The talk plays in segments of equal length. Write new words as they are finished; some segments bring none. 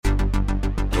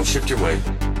Don't shift your weight.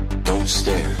 Don't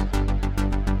stare.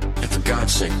 And for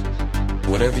God's sake,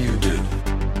 whatever you do,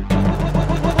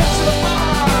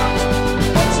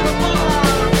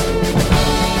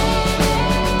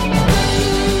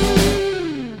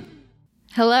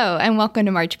 Hello, and welcome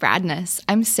to March Madness.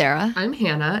 I'm Sarah. I'm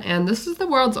Hannah, and this is the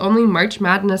world's only March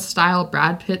Madness-style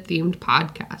Brad Pitt-themed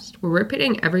podcast, where we're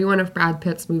pitting every one of Brad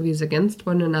Pitt's movies against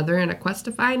one another in a quest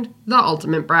to find the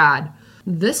ultimate Brad.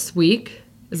 This week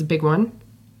is a big one.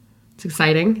 It's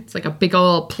exciting. It's like a big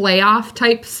old playoff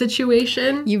type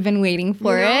situation. You've been waiting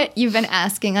for it. You've been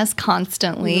asking us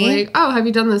constantly. Like, oh, have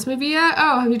you done this movie yet?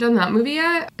 Oh, have you done that movie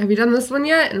yet? Have you done this one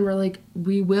yet? And we're like,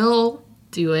 we will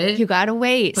do it. You gotta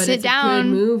wait. But Sit it's down. a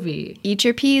good movie. Eat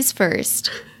your peas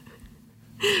first.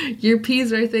 Your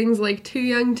peas are things like Too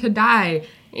Young to Die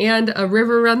and A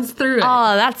River Runs Through It.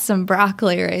 Oh, that's some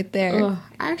broccoli right there. Ugh,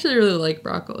 I actually really like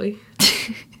broccoli.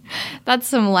 That's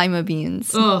some lima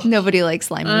beans. Ugh. Nobody likes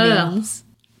lima beans.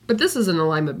 But this isn't a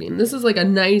lima bean. This is like a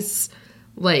nice,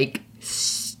 like,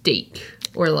 steak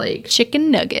or like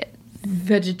Chicken nugget.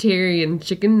 vegetarian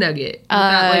chicken nugget with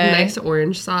that like nice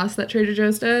orange sauce that Trader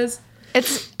Joe's does.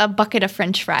 It's a bucket of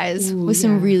French fries with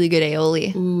some really good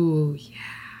aioli. Ooh, yeah.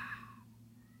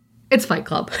 It's Fight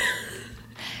Club.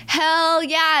 Hell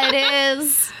yeah, it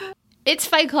is. It's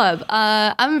Fight Club.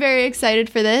 I'm very excited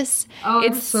for this. Oh,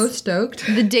 it's I'm so stoked.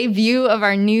 the debut of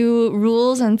our new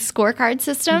rules and scorecard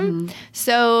system.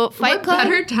 So Fight What Club,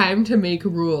 better time to make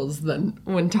rules than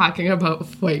when talking about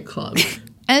Fight Club?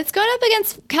 and it's going up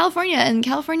against California, and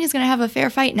California's going to have a fair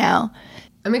fight now.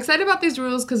 I'm excited about these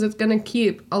rules because it's going to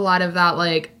keep a lot of that,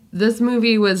 like, this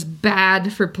movie was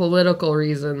bad for political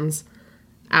reasons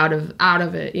out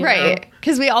of it, you know? Right.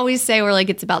 Because we always say we're like,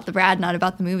 it's about the Brad, not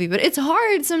about the movie. But it's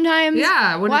hard sometimes.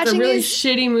 Yeah, when it's a watching really these-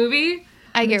 shitty movie.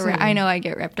 I know I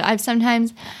get ripped.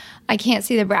 Sometimes I can't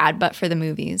see the Brad, but for the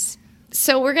movies.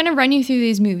 So we're going to run you through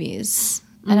these movies.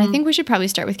 And I think we should probably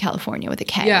start with California with a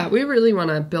K. Yeah, we really want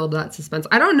to build that suspense.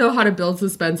 I don't know how to build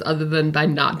suspense other than by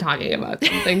not talking about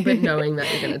something, but knowing that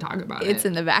you're going to talk about It's it.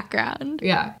 in the background.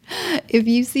 Yeah. If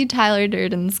you see Tyler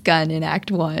Durden's gun in Act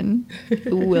 1,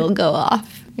 we'll go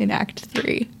off in Act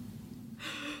 3.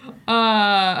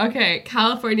 Okay,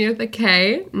 California with a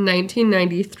K,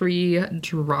 1993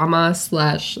 drama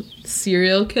 /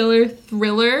 serial killer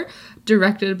thriller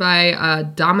directed by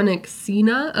Dominic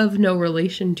Sena, of no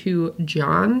relation to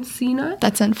John Cena.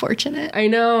 That's unfortunate. I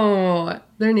know.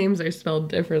 Their names are spelled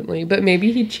differently, but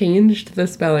maybe he changed the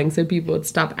spelling so people would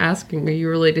stop asking, are you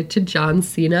related to John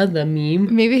Cena, the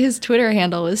meme? Maybe his Twitter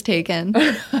handle was taken.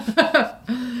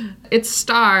 It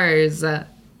stars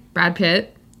Brad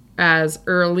Pitt as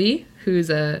Early,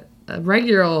 who's a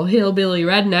regular old hillbilly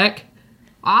redneck.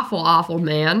 Awful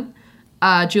man.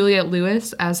 Juliette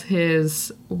Lewis as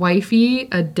his wifey,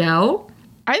 Adele.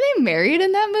 Are they married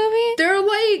in that movie?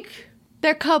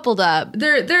 They're coupled up.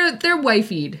 they're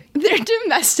wifeyed. They're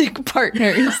domestic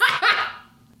partners.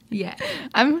 Yeah.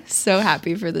 I'm so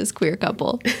happy for this queer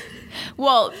couple.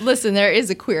 Well, listen, there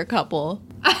is a queer couple.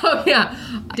 Oh, yeah.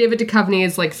 David Duchovny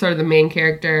is like sort of the main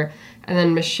character. And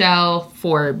then Michelle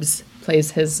Forbes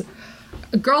plays his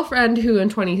girlfriend, who in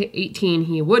 2018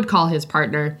 he would call his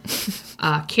partner.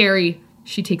 Carrie,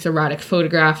 she takes erotic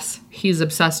photographs. He's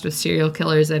obsessed with serial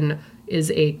killers and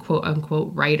is a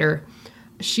quote-unquote writer.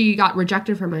 She got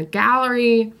rejected from a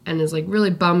gallery and is like really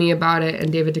bummy about it.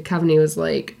 And David Duchovny was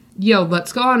like, yo,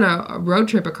 let's go on a road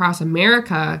trip across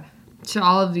America to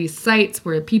all of these sites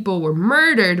where people were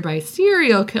murdered by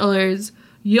serial killers.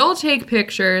 You'll take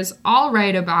pictures, I'll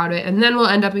write about it, and then we'll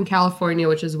end up in California,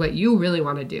 which is what you really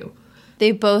want to do.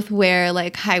 They both wear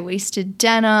like high-waisted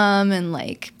denim and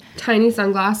like Tiny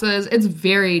sunglasses. It's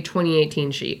very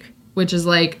 2018 chic, which is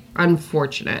like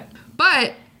unfortunate.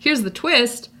 But here's the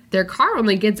twist. Their car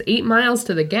only gets 8 miles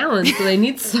to the gallon, so they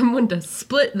need someone to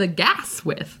split the gas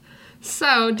with.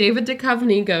 So David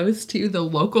Duchovny goes to the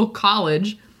local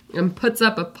college and puts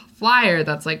up a flyer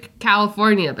that's like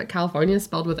California, but California is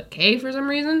spelled with a K for some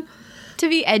reason. to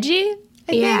be edgy.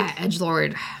 I Yeah, think.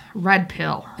 edgelord. Red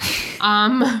pill.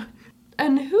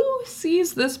 And who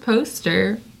sees this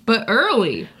poster but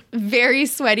Early? Very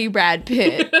sweaty Brad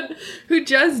Pitt. Who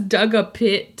just dug a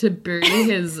pit to bury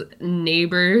his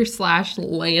neighbor /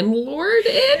 landlord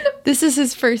in. This is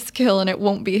his first kill and it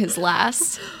won't be his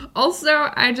last.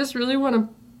 Also, I just really want to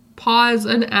pause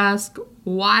and ask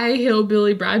why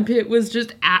hillbilly Brad Pitt was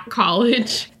just at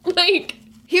college. Like,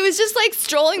 He was just like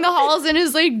strolling the halls in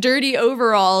his like dirty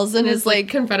overalls and his like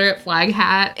Confederate flag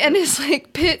hat. and his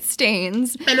like pit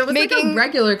stains. And it was like a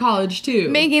regular college too.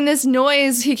 Making this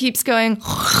noise, he keeps going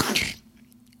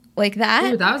like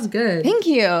that. Ooh, that was good. Thank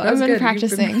you. I've was been good.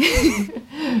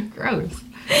 practicing. Gross.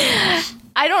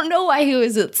 I don't know why he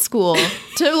was at school.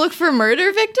 To look for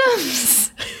murder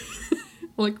victims?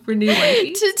 Look for new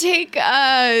wifey? To take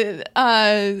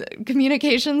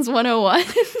Communications 101?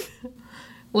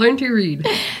 Learn to read.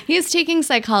 He is taking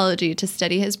psychology to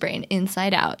study his brain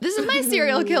inside out. This is my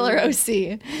serial killer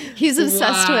OC. He's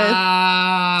obsessed with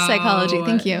psychology.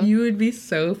 Thank you. You would be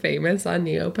so famous on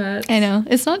Neopets. I know.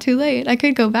 It's not too late. I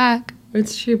could go back.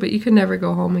 It's true, but you could never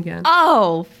go home again.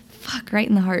 Oh, fuck, right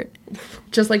in the heart.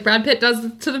 Just like Brad Pitt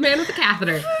does to the man with the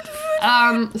catheter.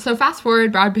 So fast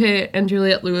forward, Brad Pitt and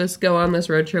Juliette Lewis go on this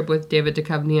road trip with David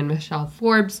Duchovny and Michelle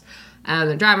Forbes, and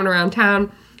they're driving around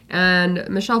town, and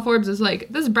Michelle Forbes is like,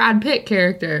 this Brad Pitt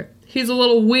character, he's a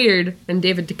little weird, and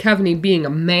David Duchovny, being a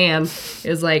man,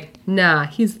 is like, nah,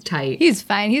 he's tight. He's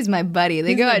fine. He's my buddy.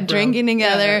 They go out drinking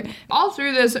together. Yeah. All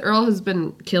through this, Earl has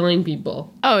been killing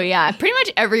people. Oh, yeah. Pretty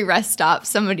much every rest stop,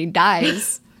 somebody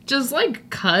dies. Just like,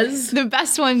 cuz. The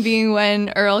best one being when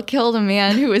Earl killed a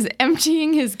man who was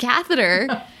emptying his catheter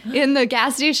in the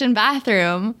gas station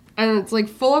bathroom. And it's like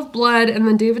full of blood, and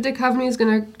then David Duchovny is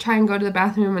gonna try and go to the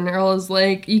bathroom, and Earl is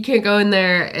like, you can't go in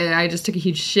there, and I just took a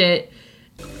huge shit.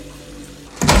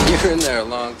 You're in there a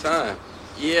long time.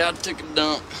 Yeah, I took a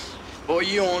dump. Boy,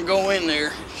 you don't want to go in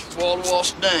there. Wall to wall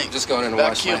stink. Just going in to About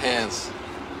wash my killed- hands.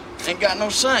 Ain't got no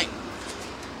sink.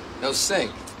 No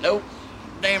sink. Nope.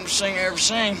 Damnedest thing I ever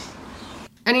seen.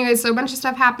 Anyway, so a bunch of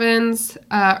stuff happens.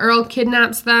 Earl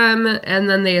kidnaps them, and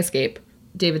then they escape.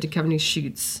 David Duchovny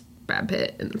shoots Brad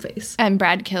Pitt in the face. And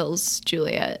Brad kills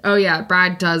Juliet Oh yeah,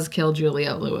 Brad does kill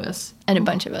Juliette Lewis. and a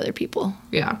bunch of other people.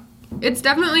 Yeah. It's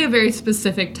definitely a very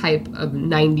specific type of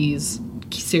 90s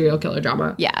serial killer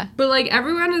drama. Yeah. But like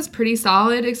everyone is pretty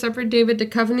solid except for David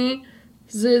Duchovny.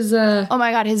 His Oh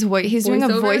my god, his voice. He's doing a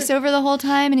Voiceover? voiceover the whole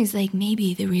time, and he's like,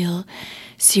 maybe the real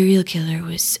serial killer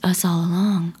was us all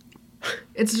along.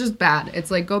 it's just bad.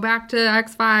 It's like go back to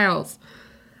X-Files.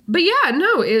 But yeah,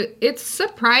 no, it's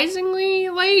surprisingly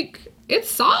like it's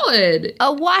solid.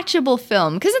 A watchable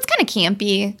film, because it's kind of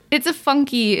campy.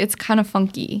 It's kind of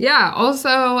funky. Yeah,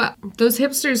 also those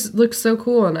hipsters look so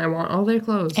cool and I want all their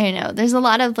clothes. I know. There's a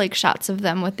lot of like shots of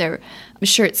them with their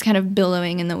shirts kind of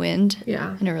billowing in the wind.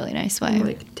 Yeah. In a really nice way. I'm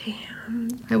like,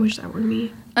 damn, I wish that were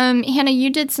me. Hannah, you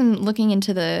did some looking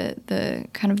into the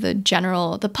kind of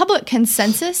the public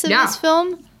consensus of Yeah. this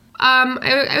film.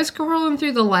 I was scrolling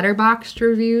through the Letterboxd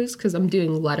reviews because I'm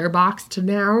doing Letterboxd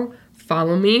now.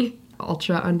 Follow me,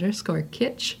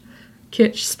 ultra_kitsch.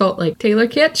 Kitsch spelt like Taylor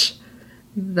Kitsch,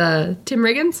 the Tim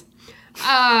Riggins.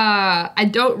 I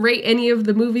don't rate any of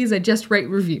the movies. I just write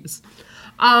reviews.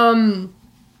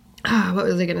 What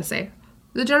was I gonna say?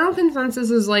 The general consensus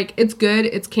is like it's good,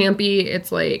 it's campy,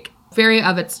 it's like very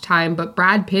of its time, but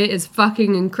Brad Pitt is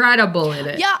fucking incredible in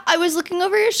it. Yeah, I was looking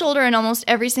over your shoulder and almost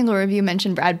every single review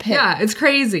mentioned Brad Pitt. Yeah, it's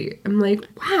crazy. I'm like,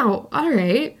 wow, all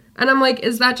right. And I'm like,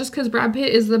 is that just because Brad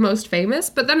Pitt is the most famous?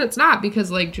 But then it's not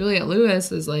because, like, Juliette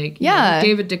Lewis is like, you Yeah. know,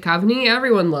 David Duchovny.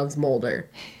 Everyone loves Mulder.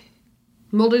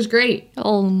 Mulder's great.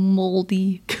 Oh,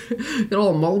 moldy. Good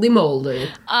old Mulder.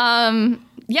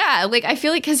 Yeah, like I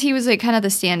feel like because he was like kind of the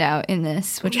standout in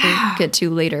this, which we'll get to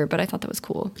later, but I thought that was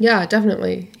cool. Yeah,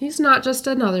 definitely. He's not just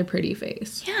another pretty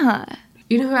face. Yeah.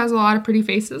 You know who has a lot of pretty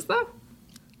faces, though?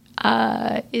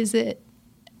 Is it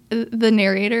the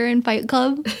narrator in Fight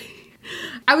Club?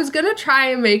 I was gonna try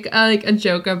and make a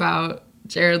joke about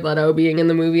Jared Leto being in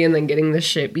the movie and then getting the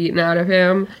shit beaten out of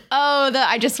him. Oh,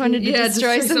 I just wanted to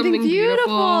destroy something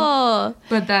beautiful.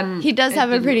 But then He does it have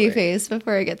a didn't pretty work. face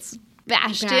before it gets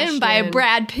bashed Bashed in by in.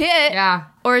 Brad Pitt. Yeah,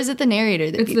 Or is it the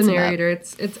narrator that it's beats the him up? narrator.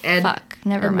 It's Ed. Fuck,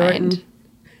 never or mind. Norton.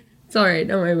 It's all right.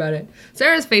 Don't worry about it.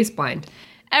 Sarah's face blind.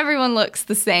 Everyone looks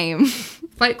the same.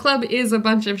 Fight Club is a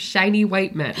bunch of shiny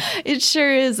white men. It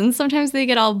sure is. And sometimes they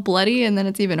get all bloody and then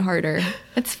it's even harder.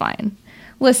 It's fine.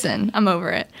 Listen, I'm over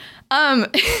it.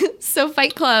 So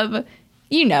Fight Club,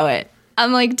 you know it.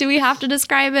 I'm like, do we have to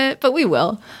describe it? But we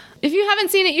will. If you haven't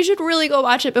seen it, you should really go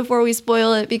watch it before we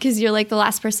spoil it because you're like the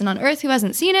last person on earth who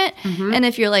hasn't seen it. Mm-hmm. And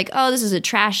if you're like, oh, this is a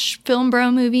trash film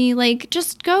bro movie, like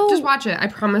just Just watch it. I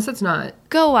promise it's not.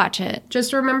 go watch it.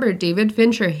 Just remember, David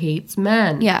Fincher hates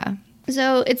men. Yeah.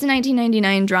 So it's a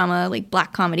 1999 drama, like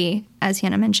black comedy, as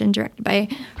Hannah mentioned, directed by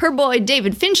her boy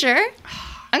David Fincher.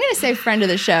 I'm going to say friend of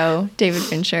the show, David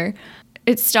Fincher.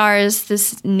 It stars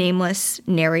this nameless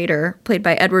narrator played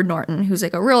by Edward Norton, who's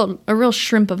like a real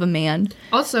shrimp of a man.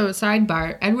 Also,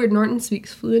 sidebar, Edward Norton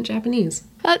speaks fluent Japanese.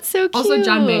 That's so cute. Also,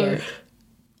 John Mayer.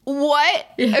 What?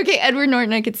 Yeah. Okay, Edward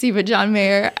Norton I could see, but John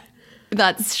Mayer,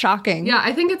 that's shocking. Yeah,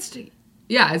 I think it's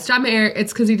John Mayer.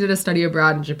 It's because he did a study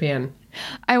abroad in Japan.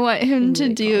 I want him to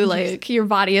do like Your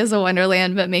Body is a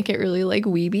Wonderland, but make it really like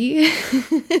weeby.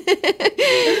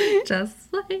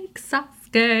 Just like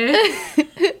Sasuke.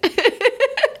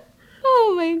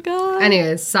 Oh my god.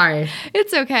 Anyways, sorry.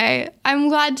 It's okay.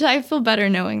 I feel better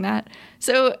knowing that.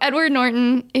 So Edward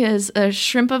Norton is a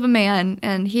shrimp of a man,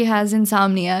 and he has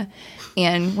insomnia.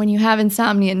 And when you have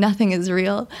insomnia, nothing is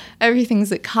real.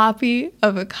 Everything's a copy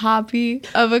of a copy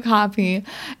of a copy.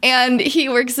 And he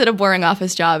works at a boring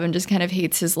office job and just kind of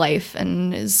hates his life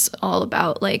and is all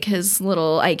about like his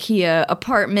little IKEA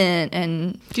apartment.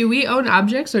 And Do we own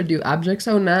objects or do objects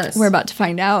own us? we're about to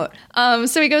find out.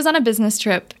 So he goes on a business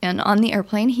trip, and on the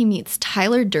airplane, he meets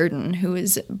Tyler Durden, who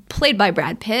is played by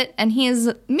Brad Pitt, and he is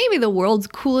maybe the world's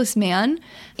coolest man.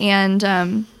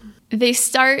 And they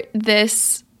start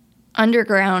this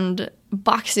underground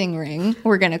boxing ring,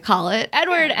 we're gonna call it.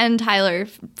 Edward and Tyler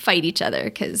fight each other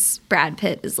because Brad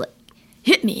Pitt is like,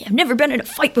 hit me, I've never been in a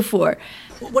fight before.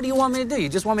 What do you want me to do? You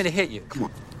just want me to hit you? Come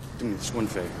on, do me this one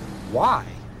favor. Why?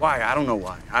 Why? I don't know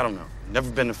why. I don't know. Never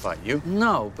been in a fight. You?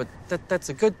 No, but that's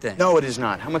a good thing. No, it is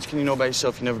not. How much can you know about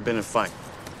yourself? You've never been in a fight.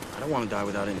 I don't want to die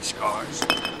without any scars.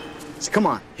 So come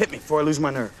on, hit me before I lose my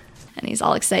nerve. And he's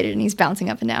all excited and he's bouncing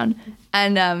up and down.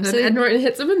 And so Ed Norton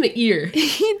hits him in the ear.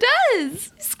 he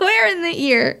does, square in the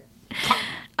ear.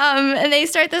 And they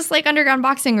start this like underground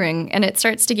boxing ring, and it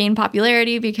starts to gain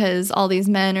popularity because all these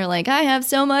men are like, I have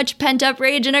so much pent up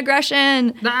rage and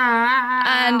aggression.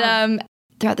 And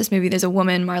throughout this movie, there's a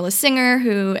woman, Marla Singer,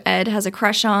 who Ed has a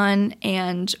crush on,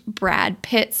 and Brad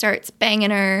Pitt starts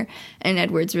banging her, and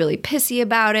Edward's really pissy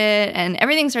about it, and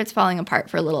everything starts falling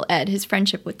apart for little Ed. His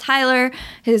friendship with Tyler,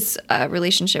 his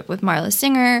relationship with Marla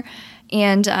Singer,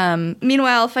 and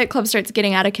meanwhile, Fight Club starts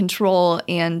getting out of control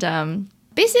and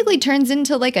basically turns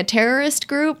into like a terrorist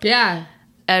group. Yeah.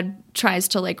 Ed tries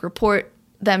to like report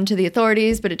them to the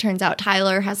authorities, but it turns out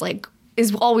Tyler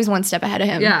is always one step ahead of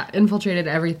him. Yeah, infiltrated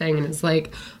everything, and it's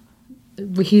like,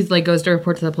 he's like, goes to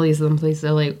report to the police, and the police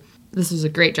are like, this was a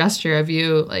great gesture of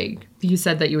you, like, you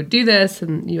said that you would do this,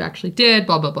 and you actually did,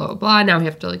 blah, blah, blah, blah, blah, now we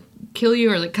have to, like, kill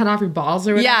you, or, like, cut off your balls,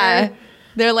 or whatever. Yeah.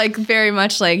 They're like very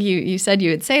much like, you said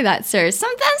you would say that, sir.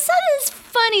 Sometimes something's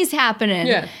funny's happening.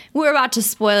 Yeah. We're about to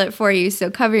spoil it for you, so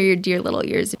cover your dear little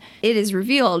ears. It is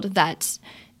revealed that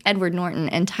Edward Norton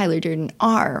and Tyler Durden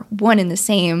are one and the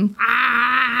same.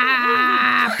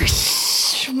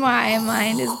 My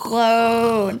mind is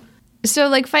blown. So,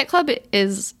 like, Fight Club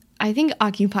is, I think,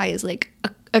 occupies, like,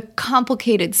 a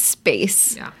complicated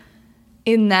space. Yeah.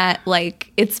 In that,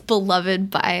 like, it's beloved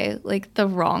by, like, the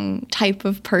wrong type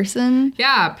of person.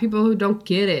 Yeah, people who don't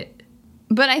get it.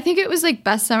 But I think it was, like,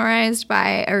 best summarized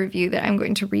by a review that I'm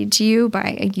going to read to you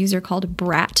by a user called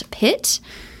Brat Pitt,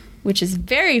 which is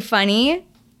very funny.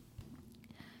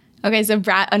 Okay, so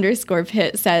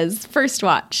Brat_Pitt says, first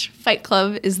watch, Fight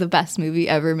Club is the best movie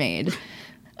ever made.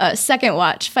 Second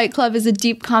watch, Fight Club is a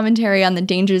deep commentary on the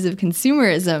dangers of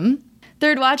consumerism.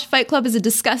 Third watch, Fight Club is a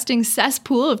disgusting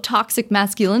cesspool of toxic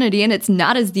masculinity, and it's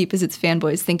not as deep as its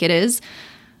fanboys think it is.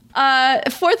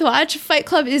 Fourth watch, Fight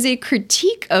Club is a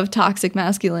critique of toxic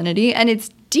masculinity, and it's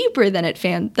deeper than its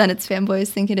fanboys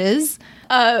think it is.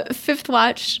 Fifth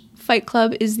watch, Fight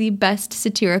Club is the best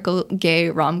satirical gay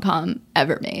rom-com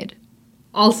ever made.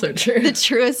 Also true. The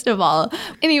truest of all.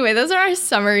 Anyway, those are our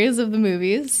summaries of the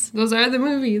movies. Those are the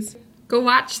movies. Go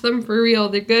watch them for real.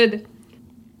 They're good.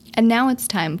 And now it's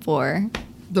time for...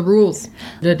 The rules.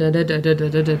 Scorecard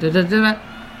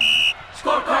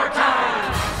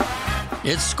time!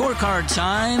 It's scorecard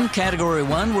time. Category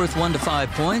 1 worth 1 to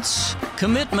 5 points.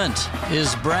 Commitment.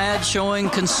 Is Brad showing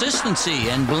consistency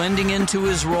and blending into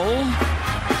his role?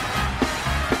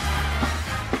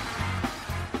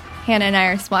 Hannah and I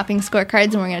are swapping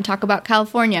scorecards, and we're going to talk about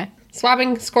California.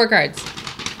 Swapping scorecards.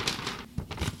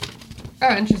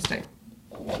 Oh, interesting.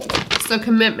 So,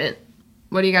 commitment.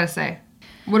 What do you got to say?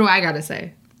 What do I got to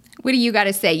say? What do you got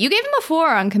to say? You gave him a 4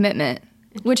 on commitment,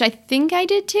 which I think I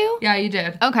did too. Yeah, you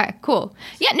did. Okay, cool.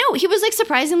 Yeah, no, he was like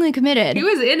surprisingly committed. He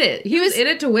was in it. He was in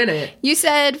it to win it. You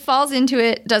said falls into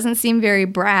it, doesn't seem very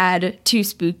Brad, too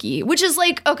spooky, which is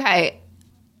like, okay,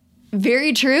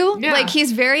 very true. Yeah. Like,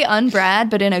 he's very un-Brad,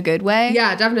 but in a good way.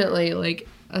 Yeah, definitely. Like,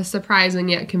 a surprising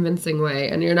yet convincing way.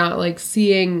 And you're not, like,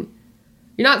 seeing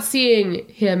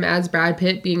him as Brad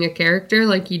Pitt being a character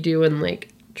like you do in, like,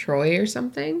 Troy or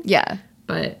something. Yeah.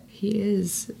 But he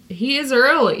is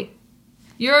early.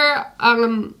 Your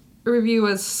review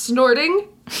was snorting,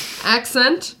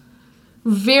 accent,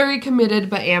 very committed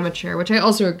but amateur, which I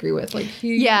also agree with. Like,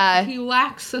 he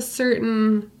lacks a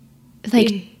certain...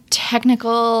 Like,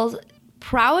 technical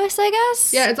prowess, I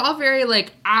guess? Yeah, it's all very,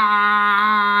 like,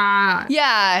 ah.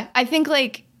 Yeah, I think,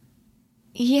 like,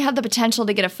 he had the potential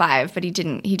to get a 5, but he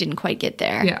didn't quite get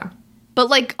there. Yeah. But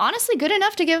like honestly good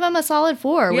enough to give him a solid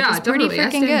 4, which is pretty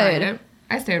freaking good.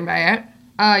 I stand by it.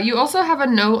 You also have a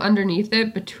note underneath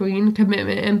it between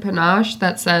commitment and panache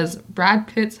that says Brad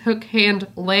Pitt's hook hand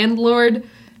landlord,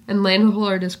 and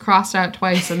landlord is crossed out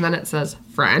twice, and then it says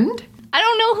friend. I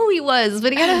don't know who he was,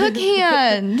 but he got a hook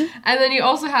hand. And then you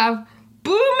also have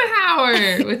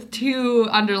Boomhauer with 2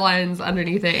 underlines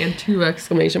underneath it and 2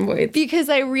 exclamation points. Because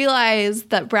I realized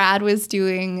that Brad was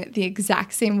doing the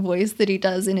exact same voice that he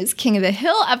does in his King of the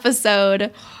Hill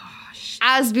episode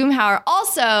as Boomhauer.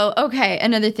 Also, okay,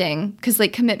 another thing, because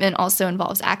like commitment also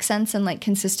involves accents and like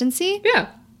consistency. Yeah.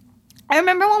 I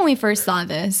remember when we first saw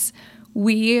this,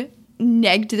 we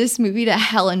negged this movie to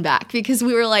hell and back because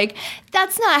we were like,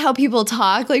 that's not how people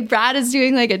talk. Like Brad is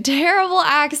doing like a terrible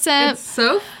accent. It's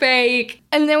so fake.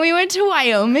 And then we went to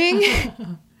Wyoming.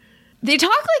 They talk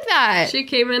like that. She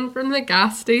came in from the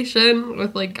gas station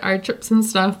with like our chips and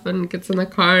stuff and gets in the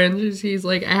car and she's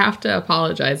like, I have to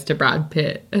apologize to Brad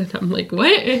Pitt. And I'm like,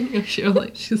 what? And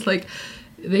she's like,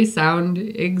 they sound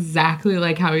exactly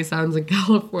like how he sounds in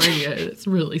California. It's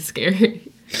really scary.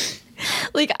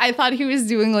 Like, I thought he was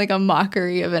doing, like, a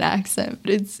mockery of an accent, but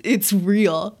it's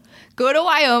real. Go to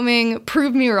Wyoming,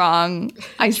 prove me wrong.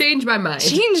 I changed my mind.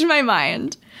 Changed my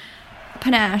mind.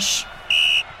 Panache.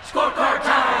 Scorecard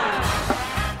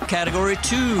time! Category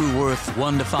 2, worth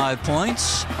 1 to 5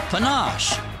 points.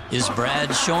 Panache. Is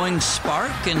Brad showing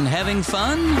spark and having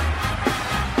fun?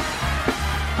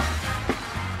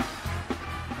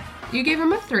 You gave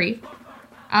him a 3.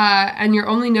 And your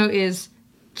only note is,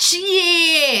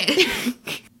 yeah!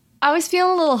 I was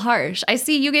feeling a little harsh. I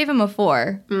see you gave him a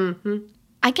 4. Mm-hmm.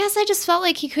 I guess I just felt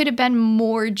like he could have been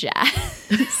more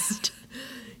jazzed.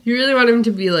 You really want him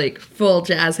to be, like, full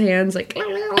jazz hands, like... I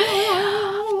don't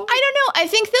know. I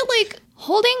think that, like,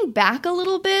 holding back a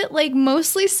little bit, like,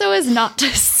 mostly so as not to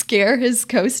scare his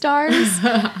co-stars.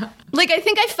 Like, I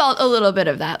think I felt a little bit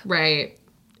of that. Right.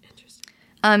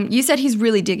 You said he's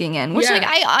really digging in, which, Yeah. like,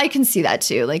 I can see that,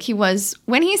 too. Like, he was...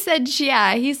 When he said,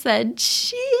 yeah, he said,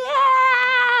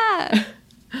 yeah.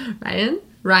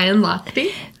 Ryan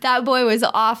Lochte. That boy was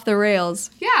off the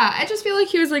rails. Yeah, I just feel like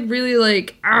he was, like, really,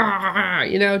 like,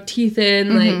 teeth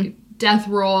in, like, death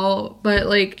roll. But,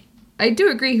 like, I do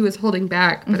agree he was holding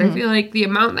back. But I feel like the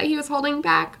amount that he was holding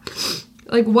back,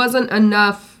 like, wasn't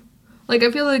enough. Like, I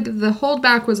feel like the hold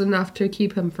back was enough to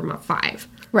keep him from a 5.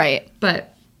 Right.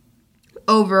 But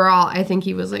overall, I think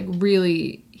he was, like,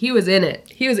 really... He was in it.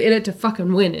 He was in it to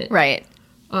fucking win it. Right.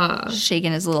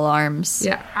 Shaking his little arms.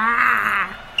 Yeah.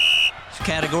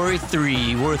 Category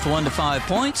 3, worth 1 to 5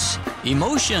 points.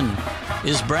 Emotion.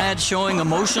 Is Brad showing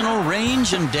emotional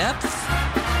range and depth?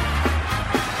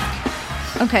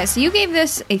 Okay, so you gave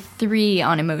this a 3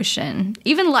 on emotion.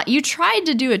 Even you tried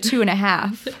to do a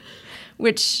 2.5,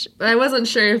 which I wasn't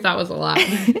sure if that was allowed.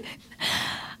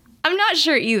 I'm not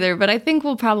sure either, but I think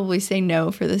we'll probably say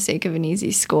no for the sake of an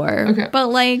easy score. Okay. But,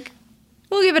 like,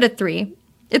 we'll give it a 3.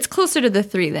 It's closer to the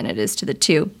 3 than it is to the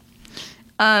 2.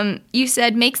 You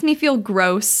said, makes me feel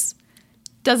gross.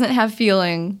 Doesn't have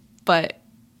feeling, but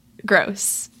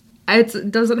gross. It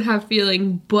doesn't have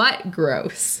feeling but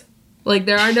gross. Like,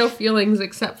 there are no feelings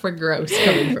except for gross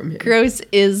coming from him. Gross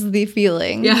is the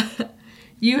feeling. Yeah.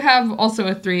 You have also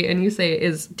a 3, and you say it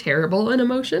is terrible in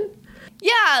emotion?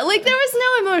 Yeah, like, there was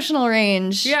no emotional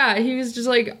range. Yeah, he was just,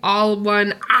 like, all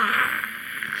one,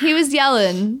 He was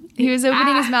yelling. He was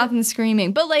opening his mouth and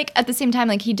screaming. But, like, at the same time,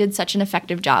 like, he did such an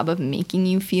effective job of making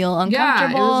you feel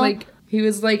uncomfortable. Yeah, it was like, he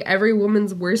was like every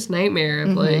woman's worst nightmare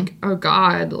of like, oh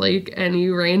God, like any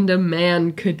random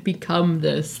man could become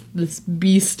this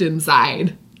beast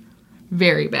inside.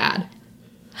 Very bad.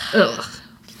 Ugh.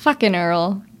 Fucking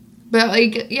Earl. But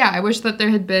like, yeah, I wish that there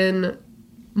had been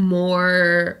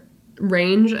more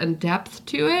range and depth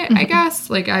to it, I guess.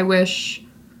 Like, I wish,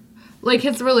 like,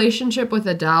 his relationship with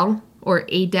Adele, or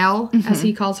Adele, as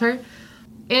he calls her.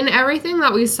 In everything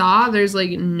that we saw, there's,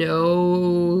 like,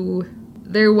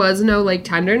 there was no, like,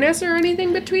 tenderness or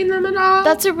anything between them at all.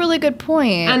 That's a really good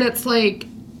point. And it's, like...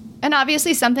 And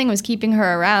obviously something was keeping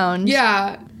her around.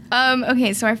 Yeah.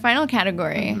 Okay, so our final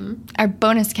category, our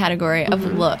bonus category of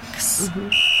looks.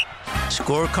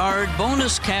 Scorecard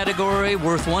bonus category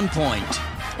worth 1 point.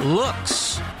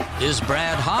 Looks. Is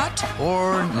Brad hot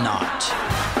or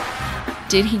not?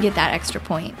 Did he get that extra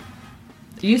point?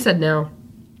 You said no.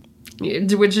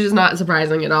 Which is not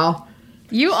surprising at all.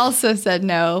 You also said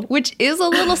no, which is a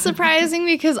little surprising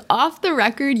because off the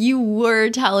record, you were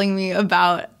telling me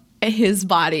about his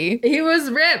body. He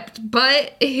was ripped,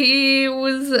 but he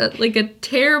was like a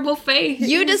terrible face.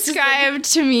 You described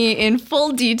to me in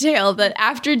full detail that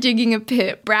after digging a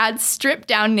pit, Brad stripped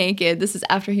down naked. This is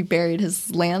after he buried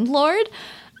his landlord.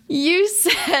 You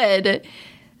said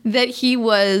that he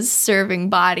was serving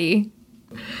body.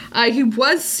 He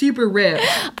was super ripped.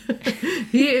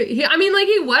 he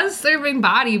was serving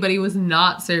body, but he was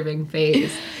not serving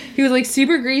face. He was like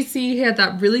super greasy. He had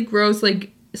that really gross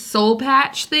like soul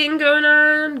patch thing going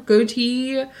on,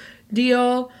 goatee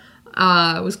deal.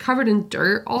 Was covered in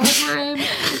dirt all the time.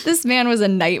 This man was a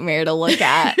nightmare to look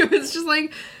at. It was just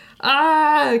like,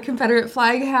 Confederate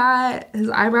flag hat. His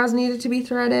eyebrows needed to be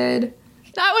threaded.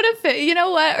 That would have fit. You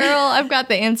know what, Earl? I've got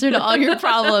the answer to all your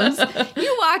problems.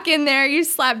 You walk in there, you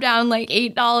slap down like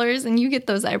 $8, and you get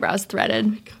those eyebrows threaded. Oh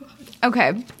my God.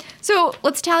 Okay. So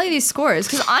let's tally these scores,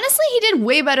 because honestly, he did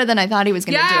way better than I thought he was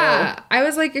going to do. Yeah, I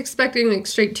was like expecting like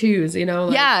straight 2s, you know?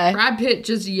 Like, yeah. Brad Pitt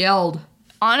just yelled.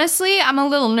 Honestly, I'm a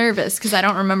little nervous because I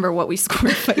don't remember what we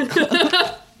scored Fight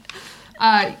Club.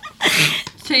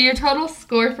 So your total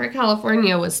score for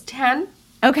California was 10.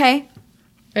 Okay.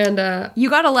 And you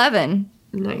got 11.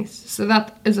 Nice. So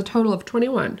that is a total of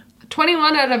 21.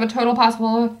 21 out of a total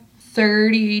possible of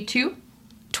 32.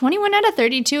 21 out of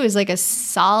 32 is like a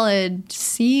solid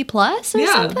C plus or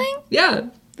something? Yeah,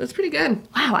 that's pretty good.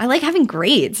 Wow, I like having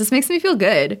grades. This makes me feel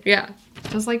good. Yeah,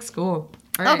 just like school.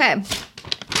 All right. Okay.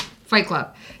 Fight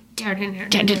Club.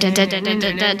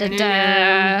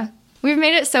 We've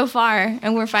made it so far,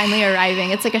 and we're finally arriving.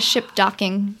 It's like a ship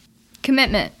docking.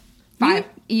 Commitment. 5.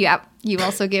 Yep. You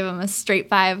also gave him a straight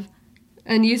 5.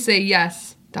 And you say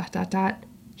yes, ...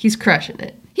 He's crushing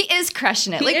it. He is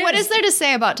crushing it. He What is. is there to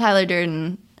say about Tyler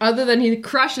Durden? Other than he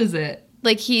crushes it.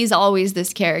 Like, he's always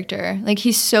this character. Like,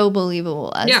 he's so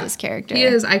believable as this character. He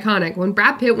is iconic. When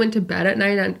Brad Pitt went to bed at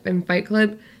night in Fight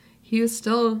Club, he was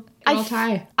still all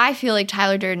tie. I feel like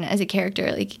Tyler Durden as a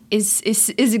character, like, is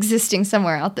existing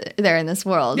somewhere out there in this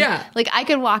world. Yeah. Like, I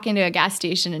could walk into a gas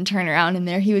station and turn around and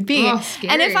there he would be. Oh,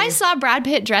 scary. And if I saw Brad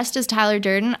Pitt dressed as Tyler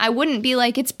Durden, I wouldn't be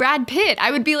like, it's Brad Pitt.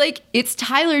 I would be like, it's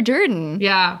Tyler Durden.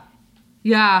 Yeah.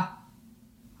 Yeah.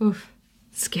 Oof.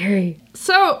 Scary.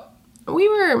 So, we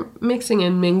were mixing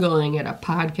and mingling at a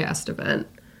podcast event.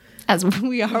 As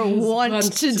we are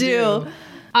wont to do.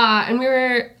 And we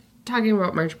were talking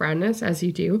about March Madness, as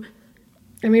you do.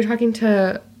 And we were talking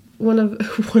to one of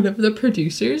the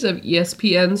producers of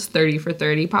ESPN's 30 for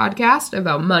 30 podcast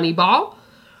about Moneyball.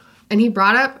 And he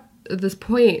brought up this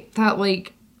point that,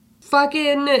 like,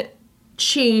 fucking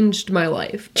changed my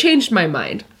life. Changed my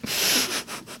mind.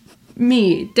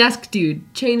 Me, desk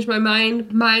dude, changed my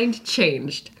mind. Mind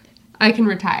changed. I can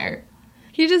retire.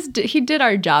 He did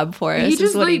our job for us,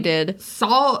 is what he did.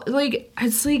 Saw, like,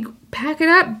 it's like, pack it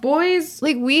up, boys.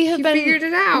 Like, we figured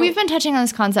it out. We've been touching on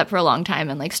this concept for a long time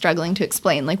and, like, struggling to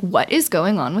explain, like, what is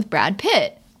going on with Brad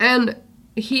Pitt. And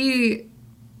he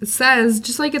says,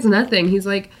 just like it's nothing, he's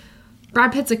like,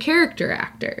 Brad Pitt's a character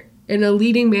actor in a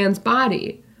leading man's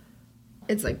body.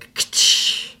 It's like,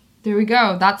 there we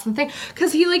go. That's the thing.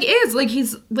 Because he, like, is. Like,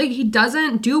 he's, like, he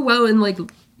doesn't do well in, like,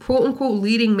 quote-unquote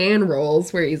leading man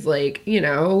roles where he's, like, you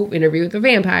know, Interview with the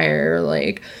Vampire, or,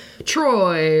 like,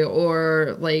 Troy,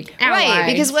 or, like, Allied,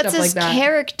 right, because what's stuff his like that.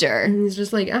 character? And he's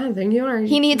just like, thank you.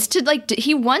 He needs to, like,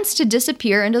 he wants to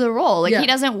disappear into the role. Like, Yeah. he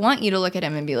doesn't want you to look at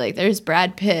him and be like, there's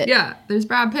Brad Pitt. Yeah, there's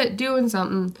Brad Pitt doing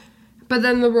something. But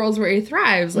then the roles where he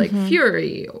thrives, like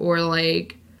Fury, or,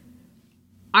 like,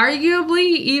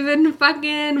 arguably even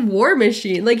fucking War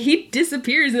Machine. Like, he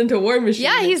disappears into War Machine.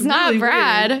 Yeah, he's It's not really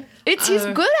Brad. weird. He's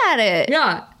good at it.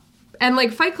 Yeah. And,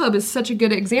 like, Fight Club is such a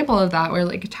good example of that, where,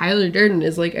 like, Tyler Durden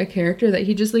is, like, a character that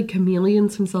he just, like,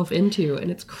 chameleons himself into,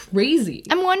 and it's crazy.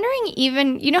 I'm wondering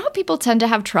even, you know how people tend to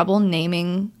have trouble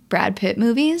naming Brad Pitt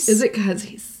movies? Is it because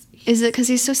Is it because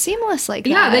he's so seamless like that?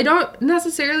 Yeah, they don't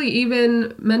necessarily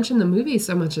even mention the movies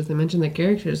so much as they mention the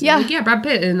characters. Yeah. Like, yeah, Brad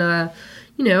Pitt and,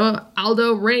 you know,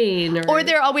 Aldo Rain. Or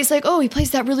they're always like, oh, he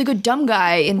plays that really good dumb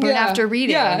guy in Burn Yeah, After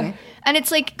Reading. yeah. And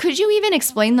it's like, could you even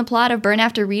explain the plot of Burn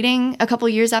After Reading a couple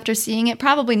years after seeing it?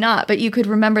 Probably not, but you could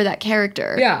remember that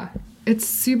character. Yeah.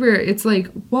 It's like,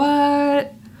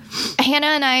 what? Hannah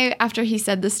and I, after he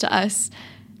said this to us,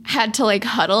 had to, like,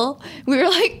 huddle. We were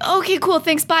like, okay, cool,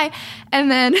 thanks, bye.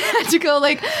 And then had to go,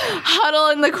 like, huddle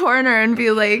in the corner and be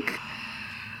like,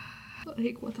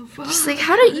 Like, what the fuck? just like,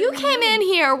 how did you came in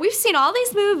here? We've seen all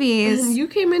these movies. And you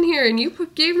came in here and you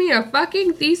gave me a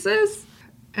fucking thesis?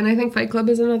 And I think Fight Club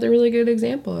is another really good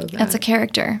example of that. That's a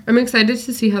character. I'm excited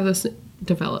to see how this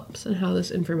develops and how this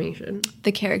information.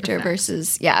 The character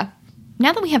versus, yeah.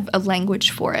 Now that we have a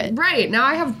language for it. Right, now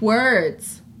I have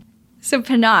words. So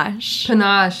panache.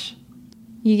 Panache.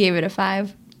 You gave it a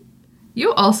 5.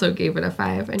 You also gave it a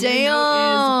 5. And your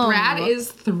note is Brad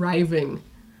is thriving.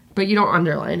 But you don't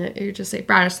underline it. You just say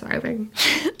Brad is thriving.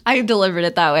 I delivered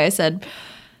it that way. I said,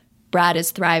 Brad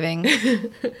is thriving.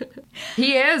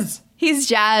 He is. He's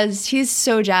jazzed. He's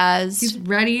so jazzed. He's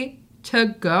ready to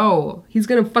go. He's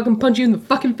gonna fucking punch you in the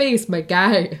fucking face, my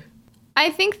guy. I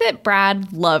think that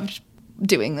Brad loved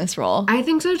doing this role. I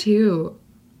think so too.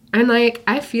 And like,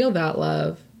 I feel that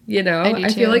love. You know? I do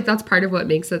feel too. like that's part of what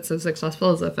makes it so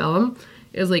successful as a film.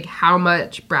 Is like how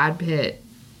much Brad Pitt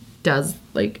does.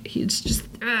 Like, he's just...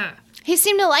 He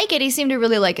seemed to like it. He seemed to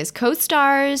really like his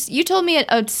co-stars. You told me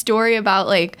a story about,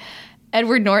 like,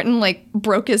 Edward Norton, like,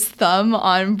 broke his thumb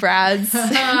on Brad's...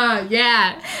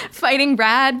 yeah. fighting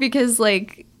Brad because,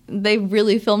 like, they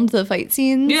really filmed the fight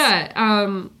scenes.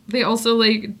 Yeah. They also,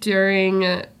 like,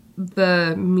 during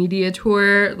the media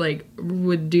tour, like,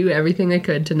 would do everything they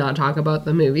could to not talk about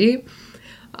the movie.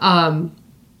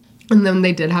 And then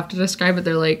they did have to describe it.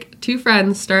 They're like, 2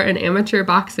 friends start an amateur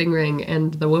boxing ring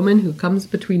and the woman who comes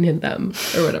between them,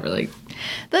 or whatever, like.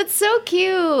 That's so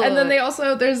cute. And then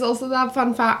there's also that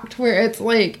fun fact where it's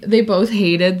like, they both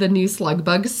hated the new slug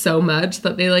bug so much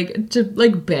that they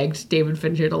begged David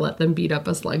Fincher to let them beat up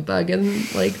a slug bug.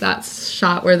 And like that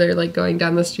shot where they're like going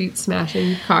down the street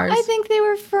smashing cars. I think they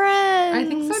were friends. I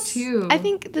think so too. I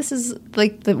think this is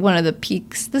like one of the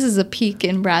peaks. This is a peak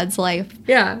in Brad's life.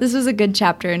 Yeah. This was a good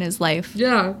chapter in his life.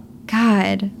 Yeah.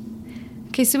 God.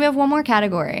 Okay, so we have one more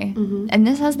category. Mm-hmm. And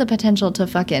this has the potential to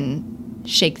fucking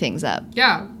shake things up.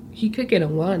 Yeah. He could get a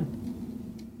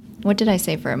 1. What did I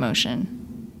say for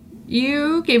emotion?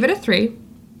 You gave it a 3.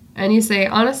 And you say,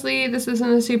 honestly, this isn't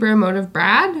a super emotive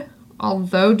Brad,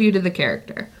 although due to the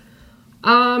character.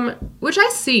 Which I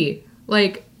see.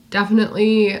 Like,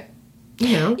 definitely,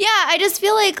 you know. Yeah, I just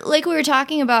feel like we were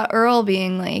talking about Earl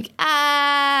being like,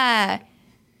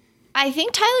 I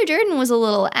think Tyler Durden was a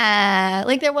little,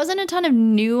 like there wasn't a ton of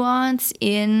nuance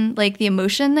in like the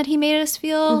emotion that he made us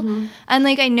feel. Mm-hmm. And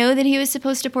like I know that he was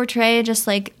supposed to portray just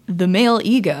like the male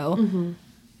ego, Mm-hmm.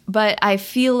 but I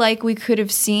feel like we could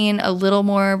have seen a little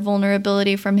more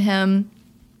vulnerability from him,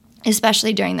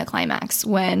 especially during the climax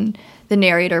when the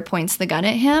narrator points the gun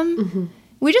at him. Mm-hmm.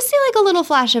 We just see like a little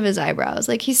flash of his eyebrows.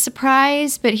 Like he's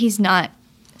surprised, but he's not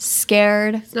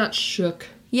scared. It's not shook.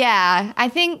 Yeah, I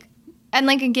think, and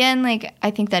like again, like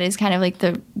I think that is kind of like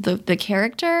the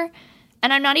character,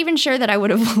 and I'm not even sure that I would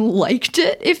have liked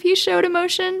it if he showed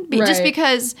emotion, just Right.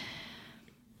 because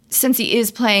since he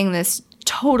is playing this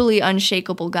totally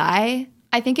unshakable guy,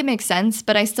 I think it makes sense,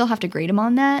 but I still have to grade him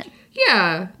on that.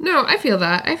 Yeah. No, I feel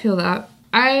that.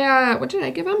 What did I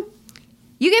give him?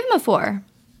 You gave him a 4.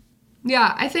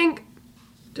 Yeah, I think,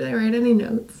 did I write any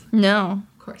notes? No,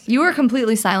 Of course. you were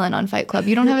completely silent on Fight Club.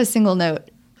 You don't have a single note.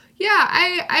 Yeah,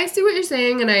 I see what you're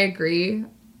saying, and I agree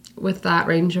with that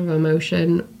range of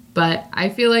emotion, but I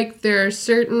feel like I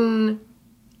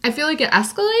feel like it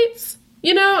escalates,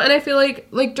 you know, and I feel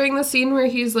like during the scene where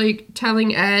he's, like,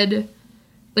 telling Ed,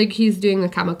 like, he's doing the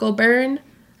chemical burn,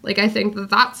 like, I think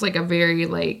that's, like, a very,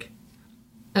 like,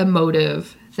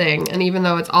 emotive thing, and even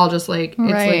though it's all just, like, it's,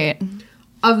 Right. like,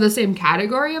 of the same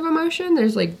category of emotion,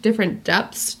 there's, like, different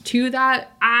depths to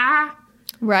that,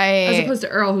 Right. as opposed to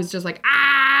Earl, who's just like,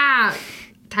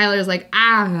 Tyler's like,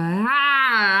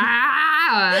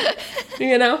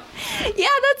 you know? Yeah,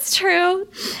 that's true.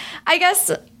 I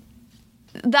guess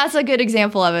that's a good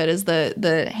example of it is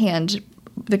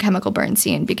the chemical burn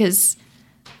scene, because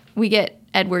we get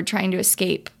Edward trying to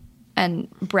escape and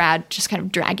Brad just kind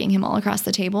of dragging him all across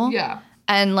the table. Yeah.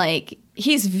 And like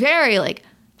he's very like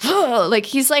like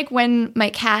he's like when my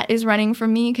cat is running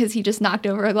from me because he just knocked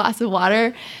over a glass of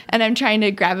water and I'm trying to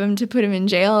grab him to put him in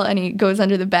jail and he goes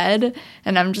under the bed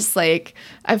and I'm just like,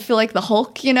 I feel like the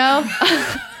Hulk, you know,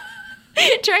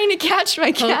 trying to catch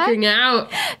my cat. Hulking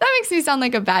out. That makes me sound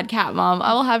like a bad cat mom.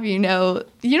 I will have you know,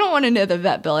 you don't want to know the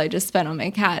vet bill I just spent on my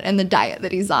cat and the diet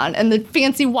that he's on and the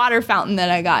fancy water fountain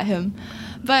that I got him.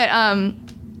 But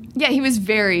yeah, he was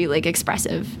very like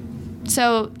expressive.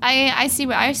 So I see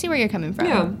where you're coming from.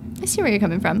 Yeah. I see where you're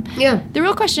coming from. Yeah. The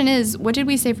real question is, what did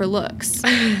we say for looks?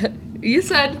 You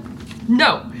said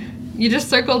no. You just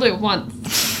circled it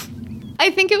once. I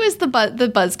think it was the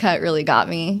buzz cut really got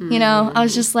me. You know, I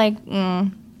was just like,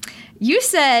 You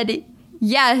said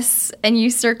yes, and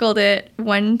you circled it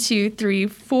 1, 2, 3,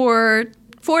 4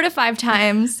 to 5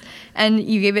 times, and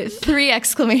you gave it 3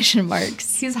 exclamation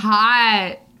marks. He's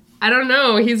hot. I don't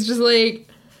know. He's just like,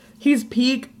 he's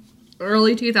peak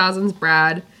early 2000s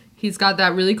Brad. He's got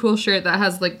that really cool shirt that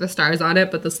has like the stars on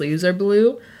it, but the sleeves are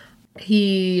blue.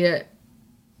 He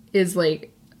is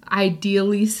like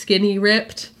ideally skinny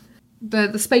ripped.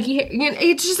 the spiky hair.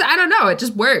 It just, I don't know, it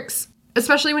just works.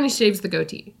 Especially when he shaves the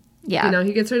goatee. Yeah. You know,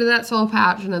 he gets rid of that soul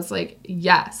patch and it's like,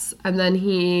 yes. And then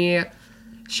he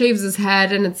shaves his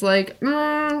head and it's like,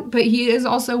 but he is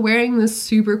also wearing this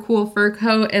super cool fur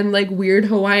coat and like weird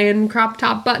Hawaiian crop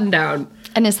top button down.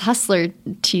 And his Hustler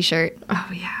t-shirt. Oh,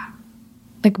 yeah.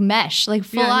 Like mesh, like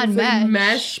full on it's mesh. like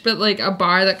mesh, but like a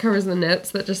bar that covers the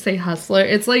nips that just say Hustler.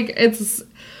 It's like, this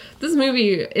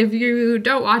movie, if you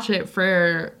don't watch it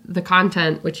for the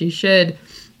content, which you should,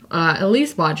 at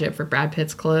least watch it for Brad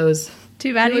Pitt's clothes.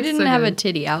 Too bad he looks didn't so have a good.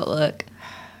 titty outlook.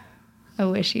 I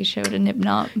wish he showed a nip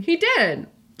knot. He did.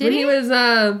 Did when he? he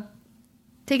was,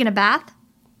 Taking a bath?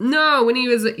 no, when he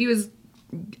was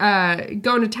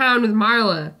going to town with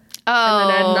Marla. And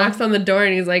then Ed Oh. knocks on the door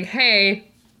and he's like,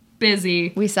 hey,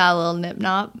 busy. We saw a little nip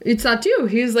knot. It's not too.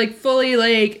 He was like fully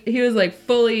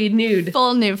nude.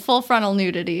 Full frontal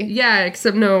nudity. Yeah,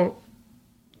 except no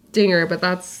dinger, but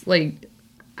that's like,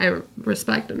 I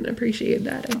respect and appreciate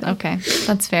that. I think. Okay,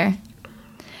 that's fair.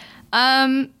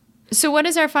 So what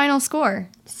is our final score?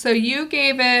 So you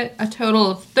gave it a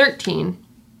total of 13.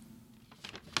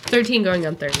 13 going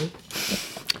on 30.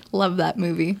 Love that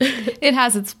movie. It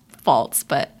has its faults,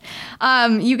 but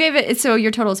you gave it, so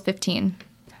your total is 15.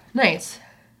 Nice.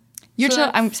 I'm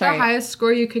that's sorry. the highest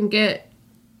score you can get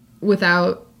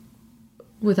without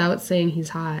saying he's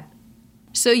hot.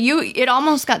 So it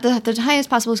almost got the highest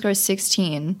possible score is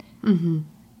 16. Mm-hmm.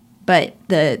 But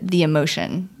the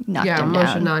emotion knocked him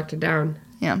down. Knocked it down.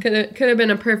 Yeah. Could have been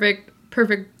a perfect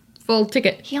full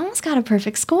ticket. He almost got a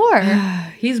perfect score.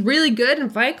 He's really good in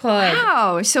Fight Club.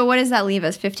 Wow. So what does that leave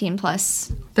us? 15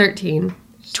 plus 13.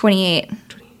 28.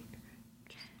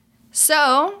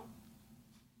 So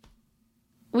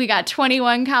we got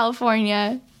 21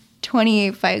 California,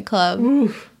 28 Fight Club.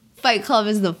 Oof. Fight Club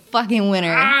is the fucking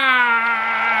winner.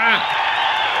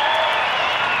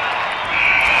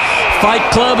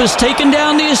 Fight Club has taken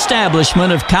down the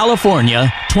establishment of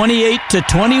California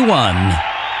 28-21.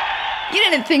 You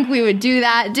didn't think we would do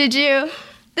that, did you?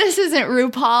 This isn't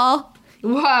RuPaul.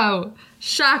 Whoa.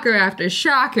 Shocker after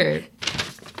shocker.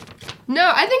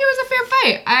 No, I think it was a fair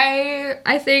fight.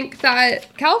 I think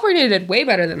that California did way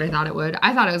better than I thought it would.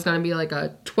 I thought it was going to be like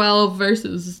a 12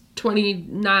 versus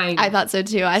 29. I thought so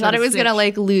too. I thought it was going to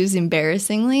like lose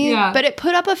embarrassingly. Yeah. But it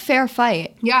put up a fair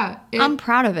fight. Yeah. I'm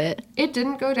proud of it. It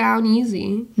didn't go down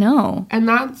easy. No. And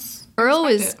that's... Earl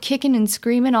was respect it. kicking and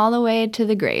screaming all the way to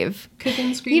the grave.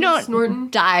 Kicking, screaming, You don't snorting.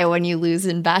 die when you lose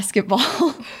in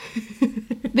basketball.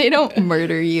 They don't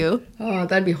murder you. Oh,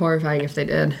 that'd be horrifying if they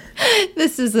did.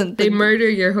 This isn't They the, murder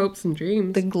your hopes and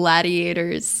dreams. the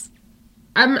gladiators.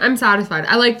 I'm satisfied.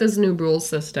 I like this new rules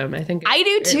system. I think I do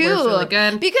it too. works really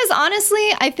good. Because honestly,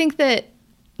 I think that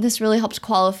this really helps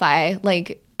qualify.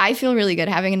 Like, I feel really good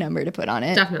having a number to put on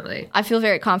it. Definitely. I feel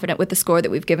very confident with the score that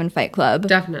we've given Fight Club.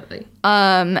 Definitely.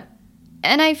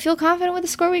 And I feel confident with the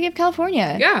score we give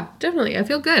California. Yeah, definitely. I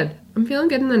feel good. I'm feeling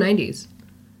good in the 90s.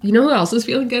 You know who else is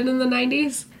feeling good in the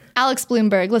 90s? Alex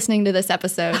Bloomberg listening to this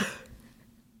episode.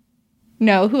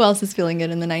 No, who else is feeling good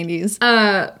in the 90s?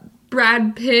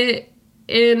 Brad Pitt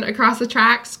in Across the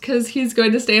Tracks because he's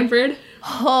going to Stanford.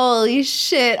 Holy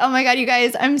shit. Oh my god, you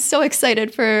guys, I'm so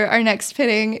excited for our next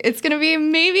pitting. It's going to be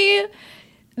maybe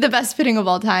the best pitting of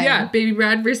all time. Yeah, Baby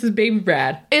Brad versus Baby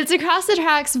Brad. It's Across the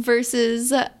Tracks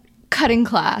versus Cutting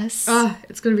Class.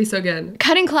 It's going to be so good.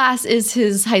 Cutting Class is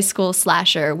his high school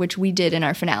slasher, which we did in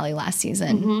our finale last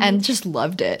season, and just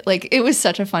loved it. Like, it was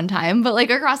such a fun time. But, like,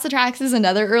 Across the Tracks is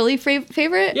another early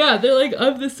favorite. Yeah, they're like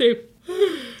of the same...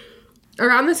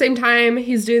 Around the same time,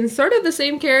 he's doing sort of the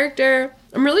same character.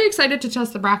 I'm really excited to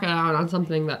test the bracket out on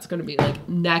something that's going to be like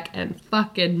neck and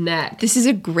fucking neck. This is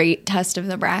a great test of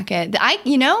the bracket.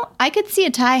 I could see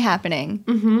a tie happening.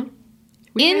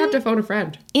 We might have to phone a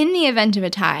friend. In the event of a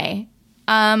tie,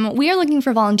 we are looking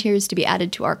for volunteers to be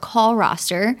added to our call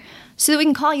roster so that we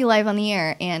can call you live on the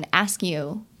air and ask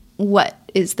you what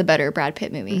is the better Brad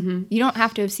Pitt movie. You don't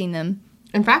have to have seen them.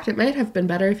 In fact, it might have been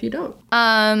better if you don't.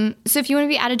 So if you want to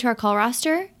be added to our call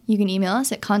roster, you can email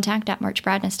us at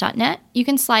contact@marchbradness.net. You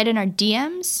can slide in our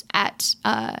DMs at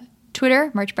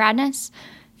Twitter, March Bradness,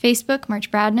 Facebook,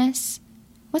 March Bradness.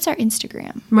 What's our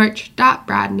Instagram?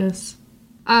 March.bradness.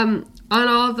 On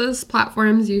all of those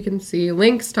platforms, you can see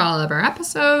links to all of our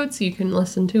episodes. You can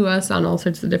listen to us on all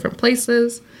sorts of different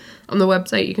places. On the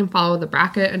website, you can follow the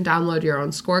bracket and download your own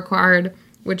scorecard,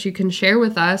 which you can share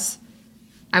with us.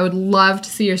 I would love to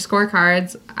see your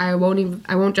scorecards. I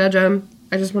won't judge them.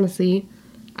 I just want to see.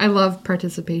 I love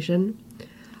participation.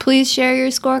 Please share your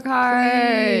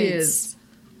scorecards. Please.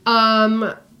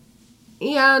 And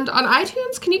on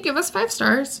iTunes, can you give us 5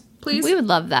 stars? please? We would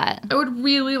love that. I would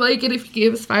really like it if you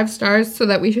gave us 5 stars so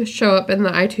that we just show up in the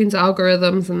iTunes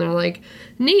algorithms and they're like,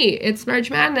 neat, it's March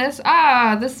Madness.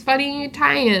 This funny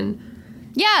tie-in.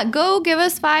 Yeah, go give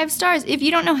us 5 stars. If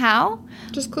you don't know how,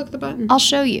 Just click the button. I'll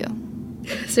show you.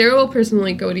 Sarah will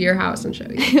personally go to your house and show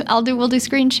you. We'll do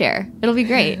screen share. It'll be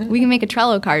great. We can make a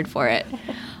Trello card for it.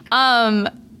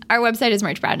 Our website is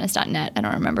marchmadness.net. I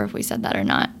don't remember if we said that or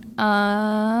not.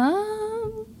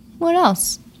 What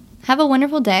else? Have a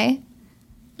wonderful day.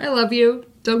 I love you.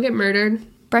 Don't get murdered.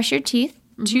 Brush your teeth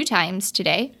 2 times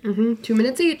today. 2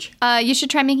 minutes each. You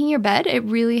should try making your bed. It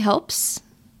really helps.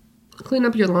 Clean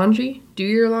up your laundry. Do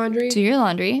your laundry. Do your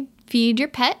laundry. Feed your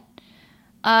pet.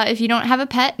 If you don't have a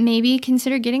pet, maybe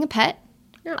consider getting a pet.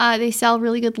 Yeah. They sell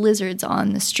really good lizards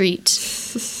on the street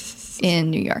in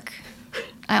New York.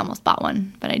 I almost bought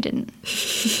one, but I didn't.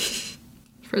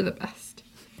 For the best.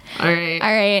 All right.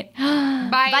 All right.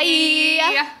 Bye.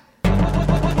 Bye.